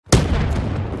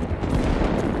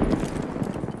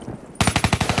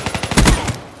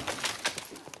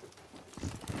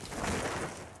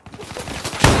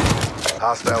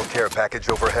Hostile care package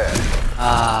overhead.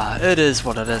 It is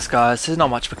what it is, guys. There's not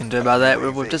much we can do about that.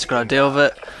 We've just got to deal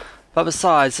with it. But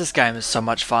besides, this game is so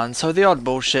much fun, so the odd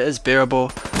bullshit is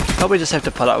bearable. But we just have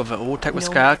to put up with it. We'll take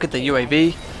Whisker out, get the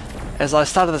UAV. As I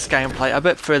started this gameplay a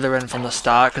bit further in from the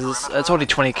start, because it's already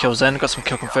 20 kills in, got some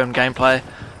Kill Confirmed gameplay.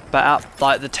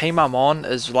 But the team I'm on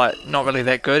is like not really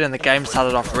that good, and the game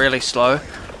started off really slow.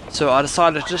 So I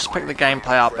decided to just pick the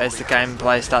gameplay up as the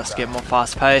gameplay starts to get more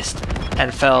fast paced.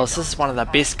 And fellas, this is one of the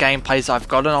best gameplays I've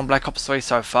gotten on Black Ops 3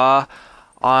 so far.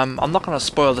 I'm not going to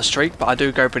spoil the streak, but I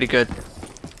do go pretty good.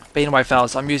 But anyway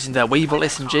fellas, I'm using the Weevil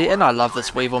SMG, and I love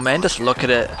this Weevil, man. Just look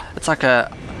at it. It's like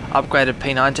a upgraded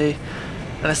P90.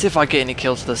 And let's see if I get any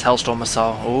kills with this Hellstorm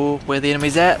missile. Ooh, where the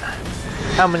enemy's at?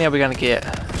 How many are we going to get?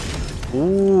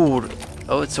 Ooh,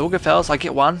 oh, it's all good fellas. I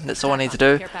get one, that's all I need to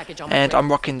do. And I'm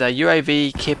rocking the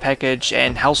UAV, care package,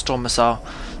 and Hellstorm missile.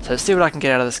 So let's see what I can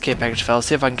get out of this care package fellas,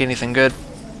 see if I can get anything good.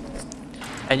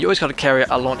 And you always got to carry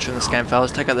a launcher in this game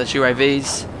fellas. Take out those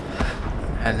UAVs.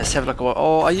 And let's have a look at what,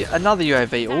 oh, another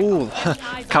UAV. Ooh,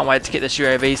 can't wait to get this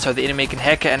UAV so the enemy can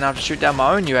hack it and I have to shoot down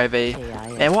my own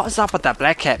UAV. And what is up with that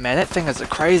Black Cat, man? That thing is a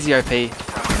crazy OP. And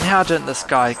how didn't this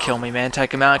guy kill me, man?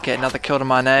 Take him out, get another kill to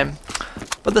my name.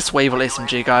 But this Weevil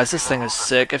SMG, guys, this thing is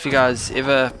sick. If you guys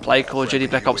ever play Call of Duty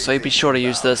Black Ops 3, be sure to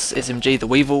use this SMG, the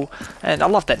Weevil. And I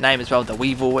love that name as well, the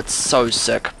Weevil. It's so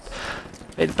sick.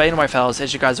 But anyway, fellas,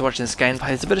 as you guys are watching this gameplay,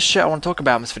 there's a bit of shit I want to talk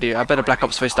about in this video. A bit of Black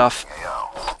Ops 3 stuff.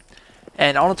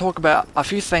 And I want to talk about a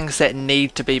few things that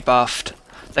need to be buffed.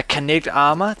 The kinetic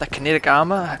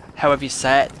armor, however you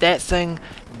say it, that thing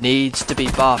needs to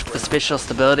be buffed. The specialist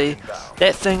ability,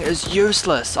 that thing is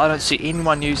useless. I don't see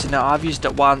anyone using it. I've used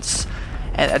it once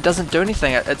and it doesn't do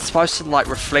anything. It's supposed to like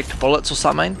reflect bullets or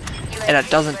something, and it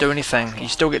doesn't do anything. You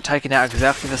still get taken out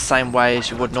exactly the same way as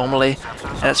you would normally,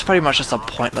 and it's pretty much just a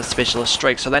pointless specialist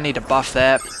streak, so they need to buff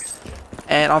that.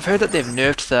 And I've heard that they've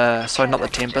nerfed the, sorry, not the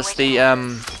Tempest, they've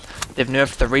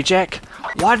nerfed the rejack.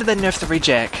 Why did they nerf the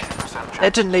rejack?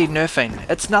 It didn't need nerfing.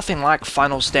 It's nothing like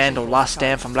Final Stand or Last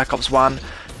Stand from Black Ops 1.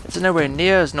 It's nowhere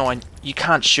near as annoying. You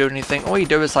can't shoot anything. All you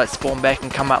do is like spawn back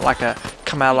and come out like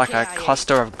a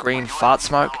cluster of green fart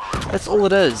smoke. That's all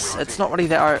it is. It's not really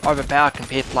that overpowered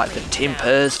compared to like the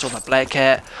Tempest or the Black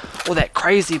Cat or that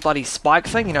crazy bloody spike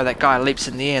thing. You know, that guy leaps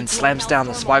in the air and slams down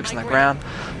the spikes on the ground.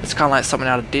 It's kind of like something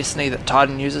out of Destiny that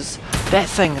Titan uses. That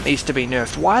thing needs to be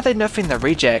nerfed. Why are they nerfing the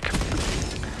rejack?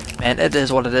 Man, it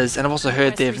is what it is. And I've also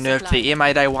heard they've nerfed the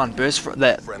M8A1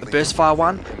 burst fire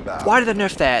one. Why did they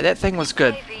nerf that? That thing was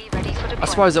good. I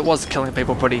suppose it was killing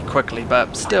people pretty quickly,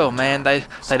 but still, man, they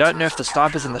don't nerf the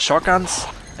snipers and the shotguns.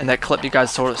 And that clip you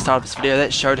guys saw at the start of this video,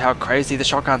 that showed how crazy the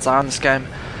shotguns are in this game.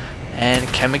 And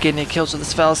can we get any kills with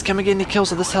this, fellas? Can we get any kills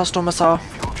with this Hellstorm missile?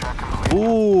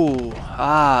 Ooh,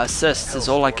 assists is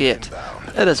all I get.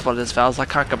 It is what it is, fellas. I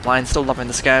can't complain. Still loving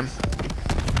this game.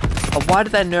 But why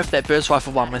did they nerf that burst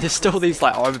rifle one when there's still these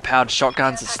like overpowered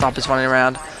shotguns and snipers running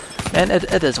around? And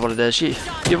it is what it is.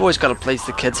 You've always got to please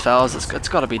the kids, fellas. It's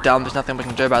got to be done. There's nothing we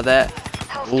can do about that.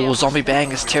 Ooh, Zombie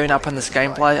Bang is tearing up in this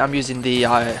gameplay. I'm using the,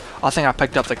 I think I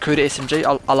picked up the Kuda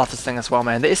SMG. I love this thing as well,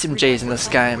 man. The SMGs in this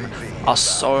game are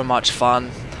so much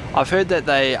fun. I've heard that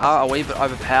they are a wee bit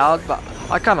overpowered, but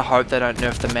I kind of hope they don't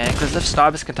nerf them, man. Because if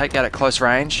snipers can take out at close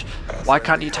range, why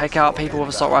can't you take out people with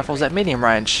assault rifles at medium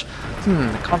range?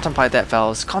 Contemplate that,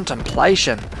 fellas.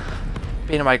 Contemplation.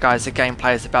 But anyway, guys, the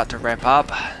gameplay is about to wrap up.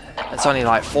 It's only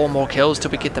like 4 more kills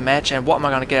till we get the match, and what am I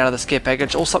going to get out of this care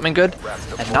package? All something good.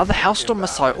 Another Hellstorm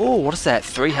missile. Oh, what is that?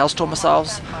 3 Hellstorm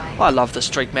missiles? I love this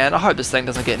streak, man. I hope this thing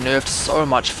doesn't get nerfed. So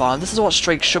much fun. This is what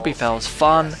streaks should be, fellas.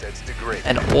 Fun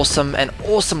and awesome and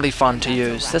awesomely fun to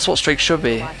use. That's what streaks should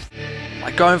be.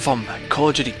 Like going from Call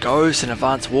of Duty Ghosts and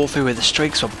Advanced Warfare where the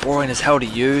streaks were boring as hell to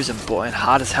use and boring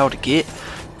hard as hell to get.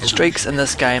 Streaks in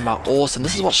this game are awesome.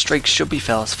 This is what streaks should be,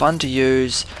 fellas. Fun to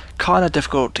use, kind of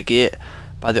difficult to get,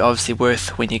 but they're obviously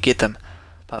worth when you get them.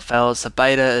 But fellas, the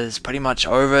beta is pretty much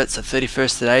over. It's the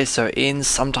 31st today, so it ends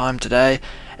sometime today.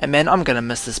 And man, I'm gonna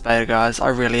miss this beta, guys. I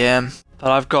really am. But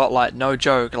I've got, like, no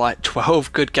joke, like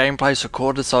 12 good gameplays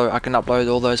recorded, so I can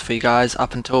upload all those for you guys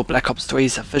up until Black Ops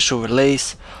 3's official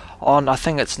release on, I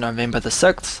think it's November the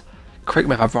 6th. Correct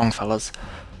me if I'm wrong, fellas.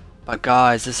 But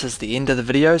guys, this is the end of the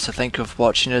video, so thank you for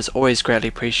watching. It is always greatly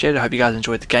appreciated. I hope you guys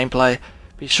enjoyed the gameplay.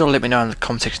 Be sure to let me know in the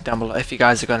comment section down below if you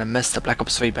guys are going to miss the Black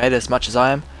Ops 3 beta as much as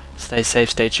I am. Stay safe,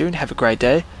 stay tuned, have a great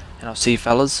day, and I'll see you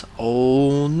fellas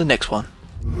on the next one.